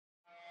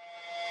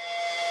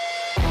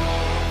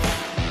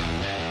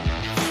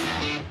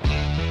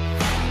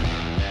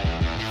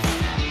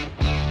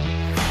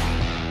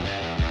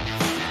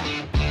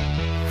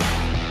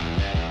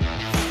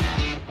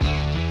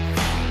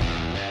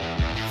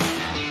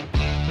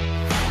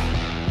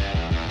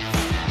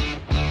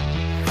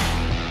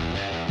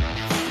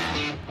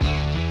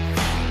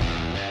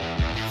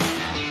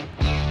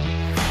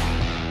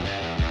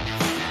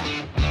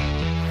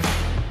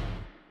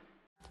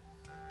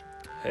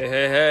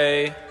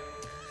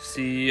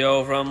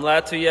CEO from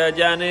Latvia,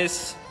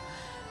 Janis.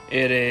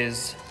 It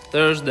is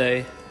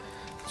Thursday,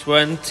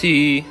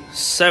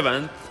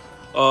 27th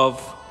of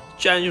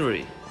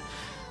January.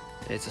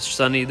 It's a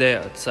sunny day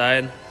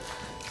outside.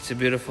 It's a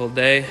beautiful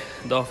day.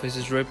 The office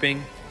is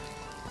ripping.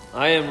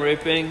 I am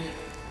ripping.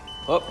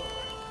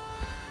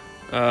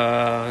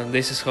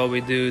 This is how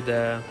we do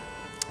the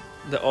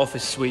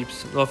office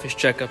sweeps, the office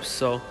checkups.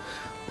 So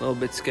a little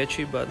bit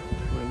sketchy, but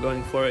we're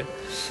going for it.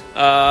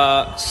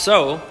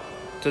 So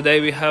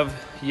today we have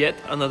yet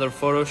another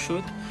photo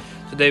shoot.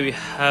 Today we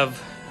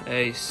have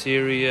a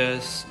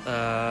serious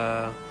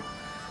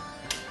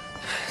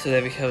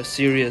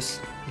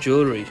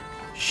jewelry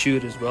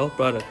shoot as well,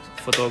 product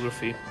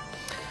photography,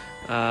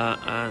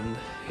 and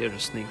here's a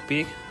sneak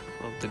peek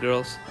of the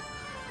girls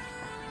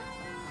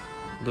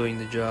doing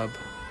the job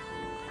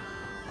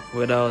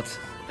without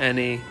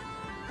any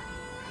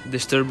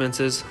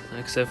disturbances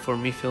except for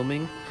me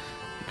filming.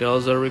 The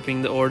girls are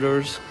ripping the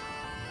orders.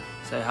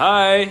 Say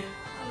hi.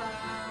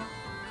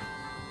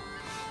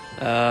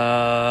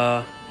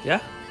 Hello.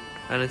 Yeah,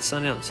 and it's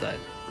sunny outside.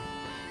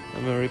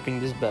 I'm ripping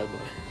this bad boy.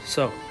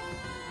 So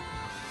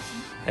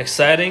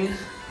exciting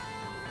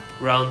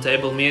round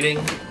table meeting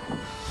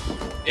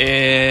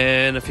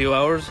in a few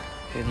hours,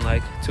 in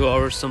like 2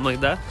 hours, something like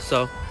that.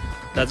 So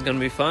that's gonna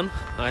be fun.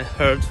 I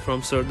heard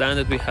from Sir Dan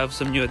that we have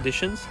some new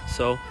additions,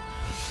 so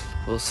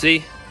we'll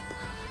see.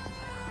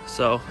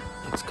 So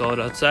it's cold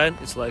outside.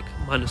 It's like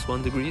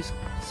 -1 degrees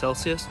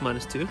Celsius,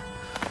 -2,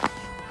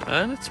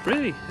 and it's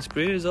pretty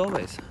as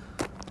always.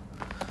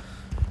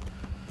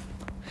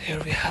 Here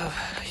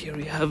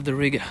we have the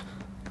Riga.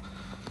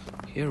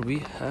 Here we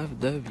have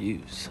the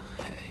views.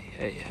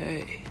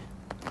 Hey.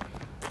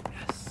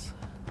 Yes.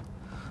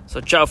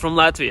 So ciao from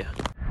Latvia.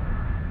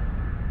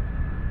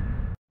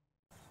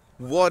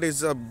 What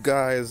is up,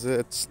 guys?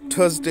 It's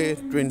Thursday,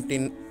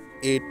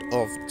 28th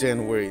of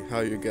January.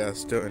 How you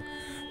guys doing?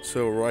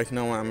 So right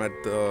now I'm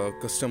at the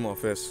custom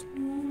office,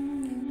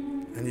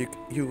 and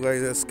you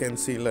guys can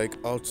see like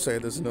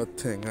outside there's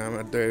nothing. I'm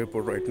at the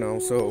airport right now.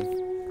 So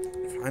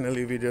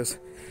finally we just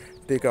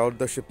take out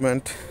the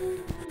shipment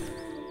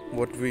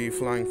what we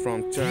flying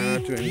from China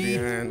to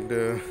India, and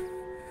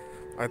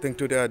I think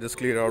today I just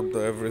cleared out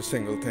every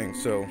single thing.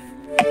 So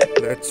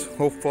let's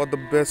hope for the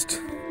best.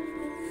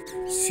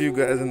 See you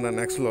guys in the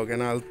next vlog,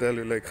 and I'll tell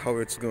you like how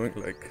it's going.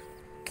 Like,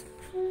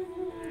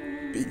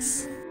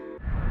 peace.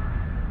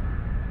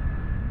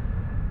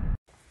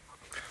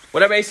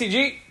 What up,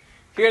 ACG?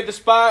 Here at the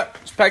spot,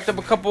 just packed up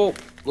a couple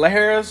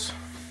Lajeras.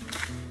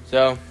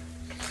 So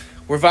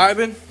we're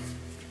vibing.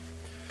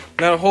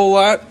 Not a whole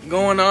lot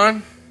going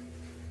on.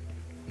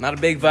 Not a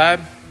big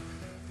vibe,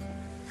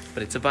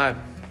 but it's a vibe.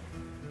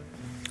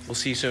 We'll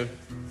see you soon.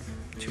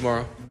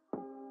 Tomorrow.